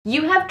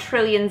You have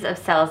trillions of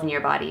cells in your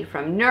body,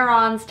 from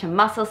neurons to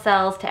muscle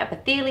cells to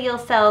epithelial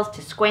cells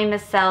to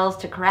squamous cells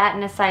to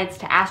keratinocytes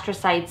to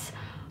astrocytes,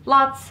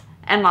 lots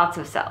and lots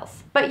of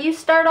cells. But you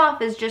start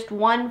off as just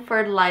one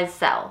fertilized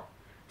cell.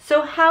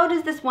 So how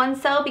does this one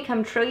cell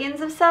become trillions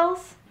of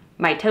cells?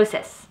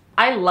 Mitosis.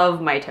 I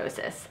love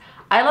mitosis.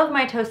 I love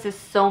mitosis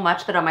so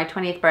much that on my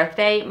 20th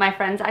birthday, my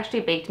friends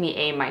actually baked me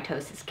a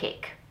mitosis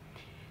cake.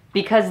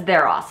 Because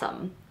they're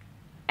awesome.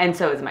 And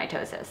so is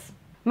mitosis.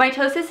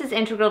 Mitosis is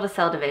integral to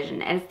cell division,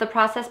 and it's the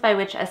process by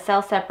which a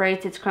cell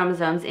separates its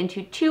chromosomes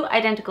into two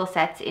identical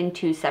sets in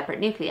two separate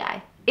nuclei.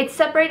 It's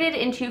separated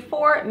into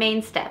four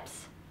main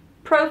steps: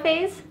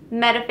 prophase,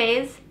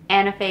 metaphase,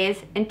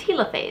 anaphase, and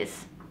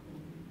telophase.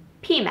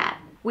 PMAT.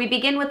 We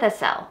begin with a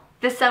cell.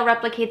 The cell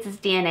replicates its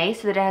DNA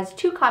so that it has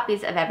two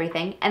copies of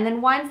everything and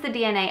then winds the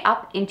DNA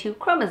up into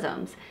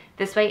chromosomes.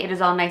 This way it is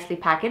all nicely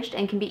packaged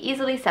and can be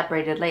easily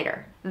separated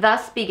later.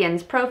 Thus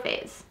begins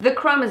prophase. The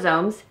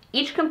chromosomes,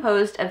 each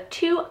composed of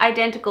two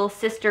identical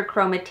sister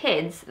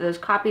chromatids, those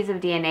copies of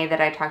DNA that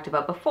I talked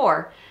about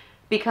before,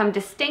 become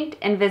distinct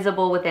and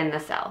visible within the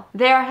cell.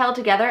 They are held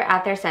together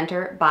at their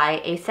center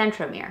by a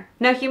centromere.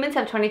 Now, humans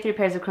have 23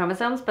 pairs of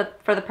chromosomes, but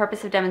for the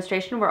purpose of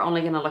demonstration, we're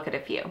only going to look at a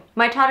few.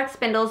 Mitotic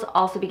spindles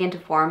also begin to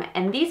form,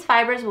 and these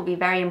fibers will be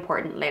very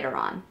important later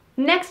on.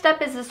 Next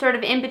up is a sort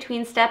of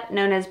in-between step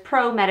known as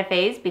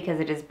prometaphase,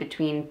 because it is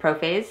between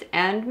prophase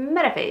and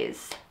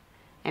metaphase,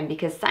 and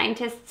because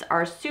scientists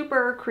are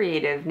super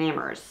creative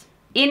namers.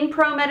 In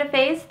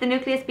prometaphase, the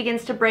nucleus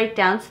begins to break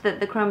down so that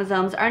the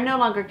chromosomes are no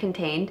longer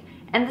contained,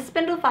 and the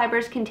spindle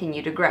fibers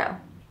continue to grow.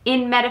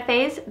 In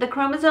metaphase, the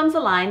chromosomes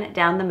align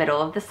down the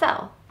middle of the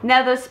cell.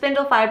 Now those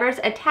spindle fibers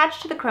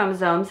attach to the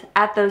chromosomes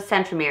at those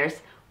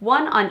centromeres,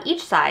 one on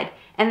each side,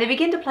 and they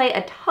begin to play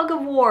a tug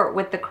of war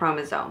with the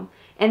chromosome.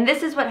 And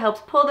this is what helps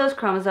pull those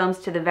chromosomes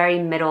to the very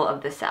middle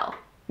of the cell.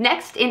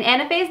 Next, in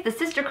anaphase, the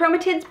sister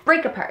chromatids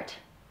break apart.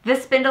 The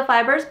spindle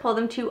fibers pull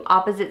them to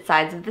opposite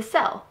sides of the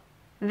cell.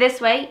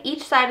 This way,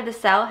 each side of the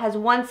cell has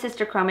one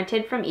sister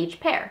chromatid from each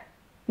pair.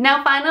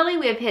 Now finally,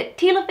 we have hit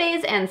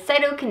telophase and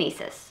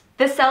cytokinesis.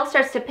 The cell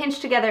starts to pinch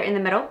together in the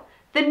middle,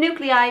 the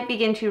nuclei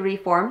begin to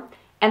reform,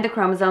 and the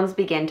chromosomes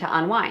begin to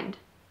unwind.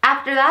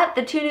 After that,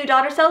 the two new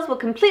daughter cells will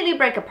completely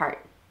break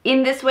apart.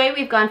 In this way,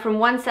 we've gone from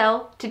one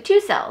cell to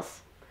two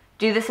cells.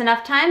 Do this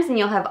enough times and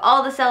you'll have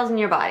all the cells in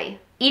your body.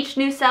 Each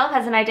new cell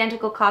has an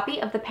identical copy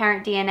of the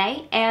parent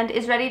DNA and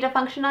is ready to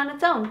function on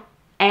its own.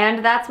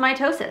 And that's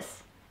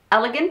mitosis.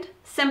 Elegant,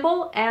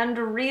 simple, and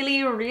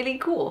really, really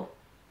cool.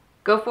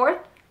 Go forth,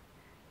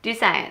 do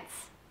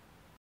science.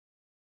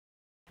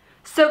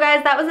 So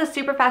guys, that was a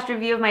super fast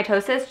review of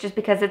mitosis just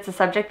because it's a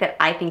subject that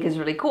I think is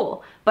really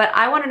cool. But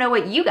I want to know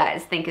what you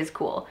guys think is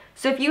cool.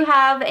 So if you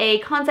have a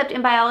concept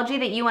in biology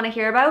that you want to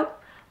hear about,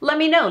 let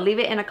me know. Leave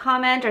it in a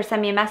comment or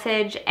send me a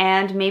message,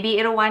 and maybe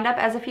it'll wind up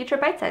as a future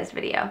bite-sized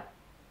video.